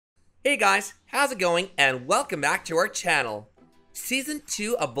Hey guys, how's it going? And welcome back to our channel. Season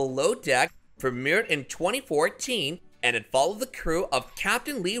 2 of Below Deck premiered in 2014 and it followed the crew of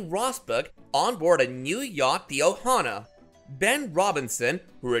Captain Lee Rosberg on board a new yacht, the Ohana. Ben Robinson,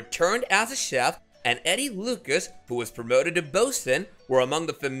 who returned as a chef, and Eddie Lucas, who was promoted to bosun, were among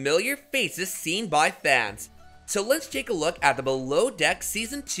the familiar faces seen by fans. So let's take a look at the Below Deck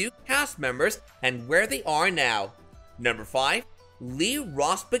Season 2 cast members and where they are now. Number 5. Lee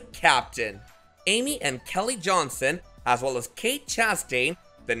Rosberg Captain. Amy and Kelly Johnson, as well as Kate Chastain,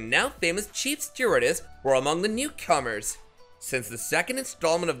 the now famous chief stewardess, were among the newcomers. Since the second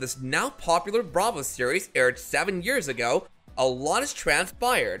installment of this now popular Bravo series aired 7 years ago, a lot has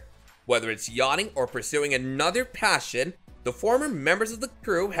transpired. Whether it's yachting or pursuing another passion, the former members of the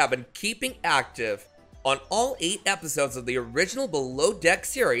crew have been keeping active. On all 8 episodes of the original Below Deck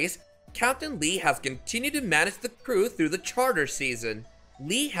series, Captain Lee has continued to manage the crew through the charter season.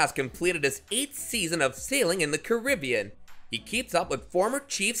 Lee has completed his 8th season of sailing in the Caribbean. He keeps up with former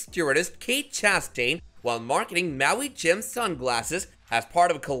chief stewardess Kate Chastain while marketing Maui Jim sunglasses as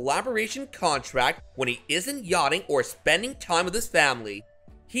part of a collaboration contract when he isn't yachting or spending time with his family.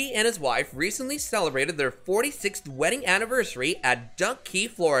 He and his wife recently celebrated their 46th wedding anniversary at Duck Key,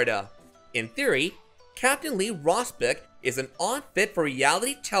 Florida. In theory, Captain Lee Rosberg is an odd fit for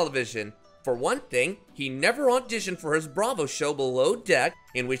reality television. For one thing, he never auditioned for his Bravo show Below Deck,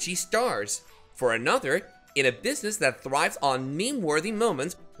 in which he stars. For another, in a business that thrives on meme-worthy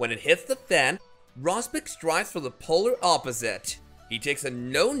moments when it hits the fan, Rosberg strives for the polar opposite. He takes a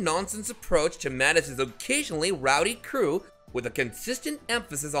no-nonsense approach to manage his occasionally rowdy crew with a consistent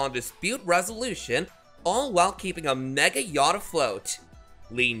emphasis on dispute resolution, all while keeping a mega yacht afloat.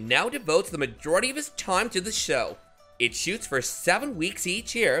 Lee now devotes the majority of his time to the show. It shoots for 7 weeks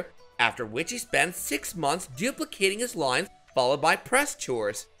each year, after which he spends 6 months duplicating his lines, followed by press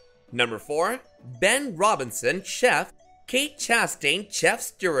tours. Number 4. Ben Robinson, Chef. Kate Chastain, Chef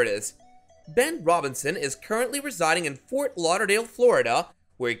Stewardess. Ben Robinson is currently residing in Fort Lauderdale, Florida,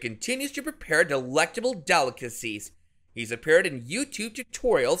 where he continues to prepare delectable delicacies. He's appeared in YouTube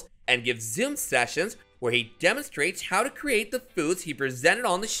tutorials and gives Zoom sessions where he demonstrates how to create the foods he presented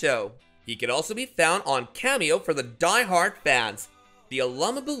on the show. He can also be found on Cameo for the die-hard fans. The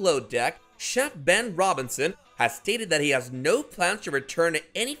alum of Below Deck, Chef Ben Robinson, has stated that he has no plans to return to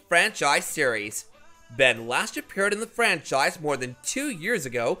any franchise series. Ben last appeared in the franchise more than 2 years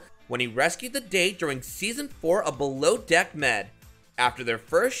ago when he rescued the day during Season 4 of Below Deck Med. After their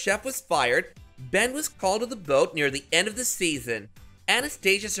first chef was fired, Ben was called to the boat near the end of the season.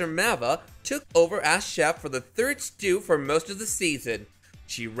 Anastasia Sermava took over as chef for the 3rd stew for most of the season.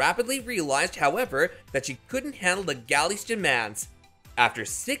 She rapidly realized, however, that she couldn't handle the galley's demands. After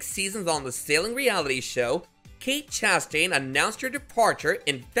 6 seasons on the sailing reality show, Kate Chastain announced her departure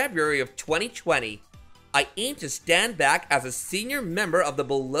in February of 2020. "I aim to stand back as a senior member of the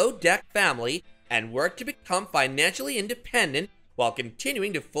Below Deck family and work to become financially independent while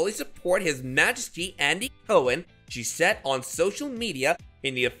continuing to fully support His Majesty Andy Cohen," she said on social media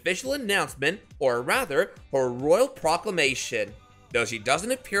in the official announcement, or rather, her royal proclamation. Though she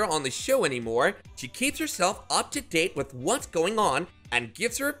doesn't appear on the show anymore, she keeps herself up to date with what's going on and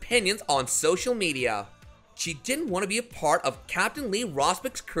gives her opinions on social media. She didn't want to be a part of Captain Lee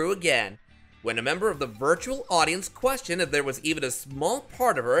Rosberg's crew again. When a member of the virtual audience questioned if there was even a small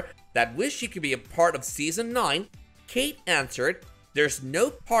part of her that wished she could be a part of Season 9, Kate answered, "There's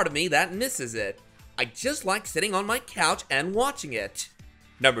no part of me that misses it. I just like sitting on my couch and watching it."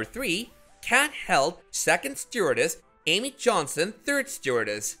 Number 3. Kat Held, 2nd Stewardess. Amy Johnson, 3rd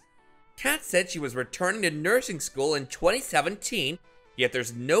Stewardess. Kat said she was returning to nursing school in 2017, yet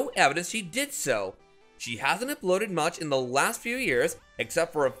there's no evidence she did so. She hasn't uploaded much in the last few years,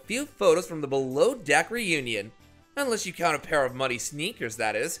 except for a few photos from the Below Deck reunion. Unless you count a pair of muddy sneakers,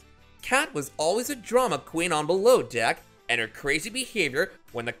 that is. Kat was always a drama queen on Below Deck, and her crazy behavior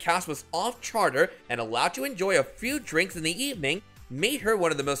when the cast was off charter and allowed to enjoy a few drinks in the evening made her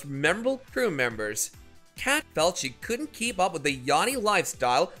one of the most memorable crew members. Kat felt she couldn't keep up with the yachty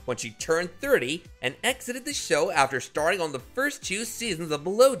lifestyle when she turned 30 and exited the show after starting on the first 2 seasons of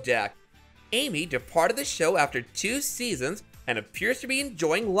Below Deck. Amy departed the show after 2 seasons and appears to be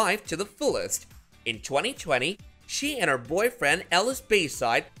enjoying life to the fullest. In 2020, she and her boyfriend Ellis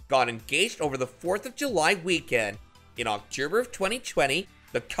Bayside got engaged over the 4th of July weekend. In October of 2020,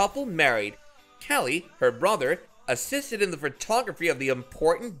 the couple married. Kelly, her brother, assisted in the photography of the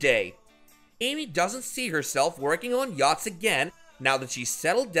important day. Amy doesn't see herself working on yachts again now that she's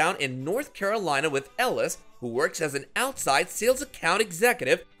settled down in North Carolina with Ellis, who works as an outside sales account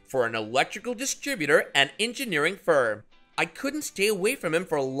executive for an electrical distributor and engineering firm. I couldn't stay away from him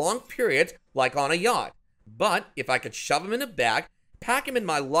for long periods like on a yacht, but if I could shove him in a bag, pack him in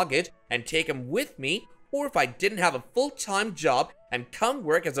my luggage, and take him with me, or if I didn't have a full-time job and come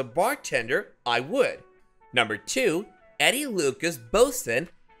work as a bartender, I would. Number 2, Eddie Lucas bosun,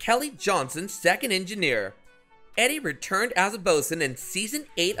 Kelly Johnson's second engineer. Eddie returned as a bosun in Season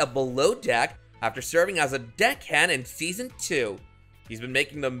 8 of Below Deck after serving as a deckhand in Season 2. He's been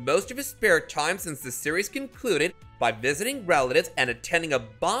making the most of his spare time since the series concluded by visiting relatives and attending a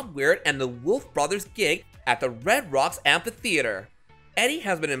Bob Weird and the Wolf Brothers gig at the Red Rocks Amphitheater. Eddie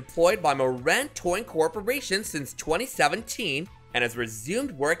has been employed by Moran Towing Corporation since 2017 and has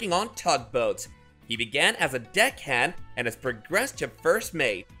resumed working on tugboats. He began as a deckhand and has progressed to first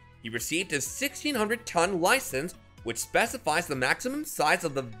mate. He received his 1,600-ton license, which specifies the maximum size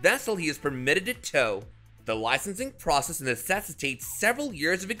of the vessel he is permitted to tow. The licensing process necessitates several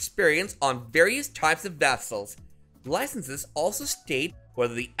years of experience on various types of vessels. Licenses also state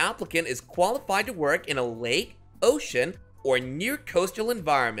whether the applicant is qualified to work in a lake, ocean, or near coastal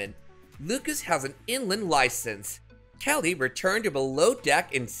environment. Lucas has an inland license. Kelly returned to Below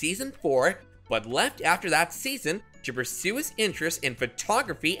Deck in Season 4, but left after that season to pursue his interest in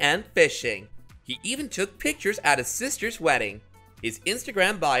photography and fishing. He even took pictures at his sister's wedding. His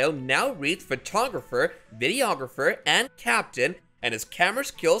Instagram bio now reads photographer, videographer, and captain, and his camera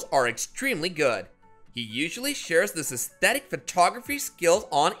skills are extremely good. He usually shares this aesthetic photography skills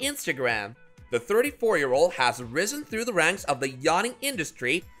on Instagram. The 34-year-old has risen through the ranks of the yachting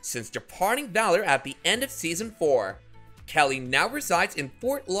industry since departing Valor at the end of Season 4. Kelly now resides in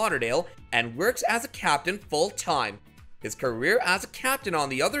Fort Lauderdale and works as a captain full-time. His career as a captain, on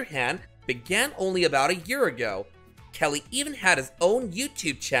the other hand, began only about a year ago. Kelly even had his own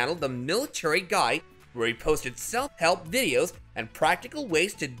YouTube channel, The Military Guy, where he posted self-help videos and practical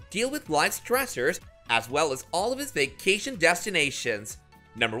ways to deal with life stressors, as well as all of his vacation destinations.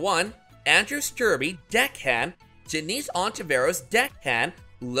 Number 1, Andrew Sturby, deckhand, Janice Ontiveros, deckhand,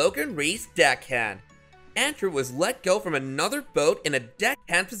 Logan Reese, deckhand. Andrew was let go from another boat in a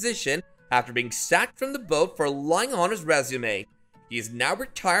deckhand position after being sacked from the boat for lying on his resume. He is now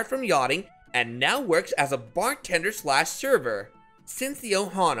retired from yachting and now works as a bartender/server. Since the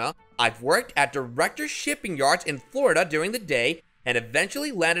Ohana, I've worked at Director Shipping Yards in Florida during the day and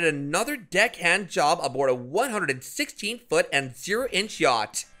eventually landed another deckhand job aboard a 116-foot and 0-inch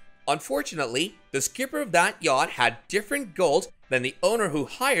yacht. Unfortunately, the skipper of that yacht had different goals than the owner who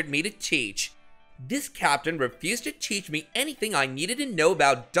hired me to teach. This captain refused to teach me anything I needed to know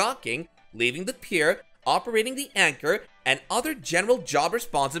about docking, leaving the pier, operating the anchor, and other general job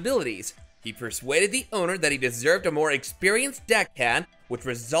responsibilities. He persuaded the owner that he deserved a more experienced deckhand, which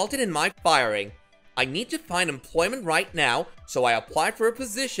resulted in my firing. I need to find employment right now, so I applied for a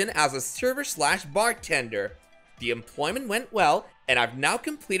position as a server/bartender. The employment went well, and I've now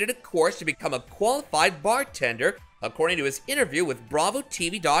completed a course to become a qualified bartender, according to his interview with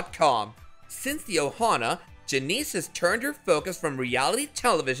BravoTV.com. Since the Ohana, Janice has turned her focus from reality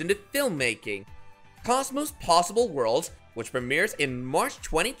television to filmmaking. Cosmos Possible Worlds, which premieres in March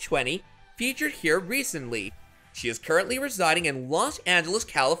 2020, featured here recently. She is currently residing in Los Angeles,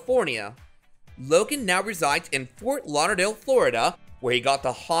 California. Logan now resides in Fort Lauderdale, Florida, where he got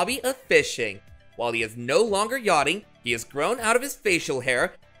the hobby of fishing. While he is no longer yachting, he has grown out of his facial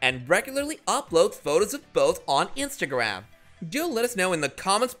hair and regularly uploads photos of both on Instagram. Do let us know in the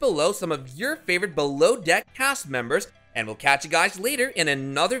comments below some of your favorite Below Deck cast members, and we'll catch you guys later in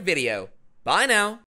another video. Bye now!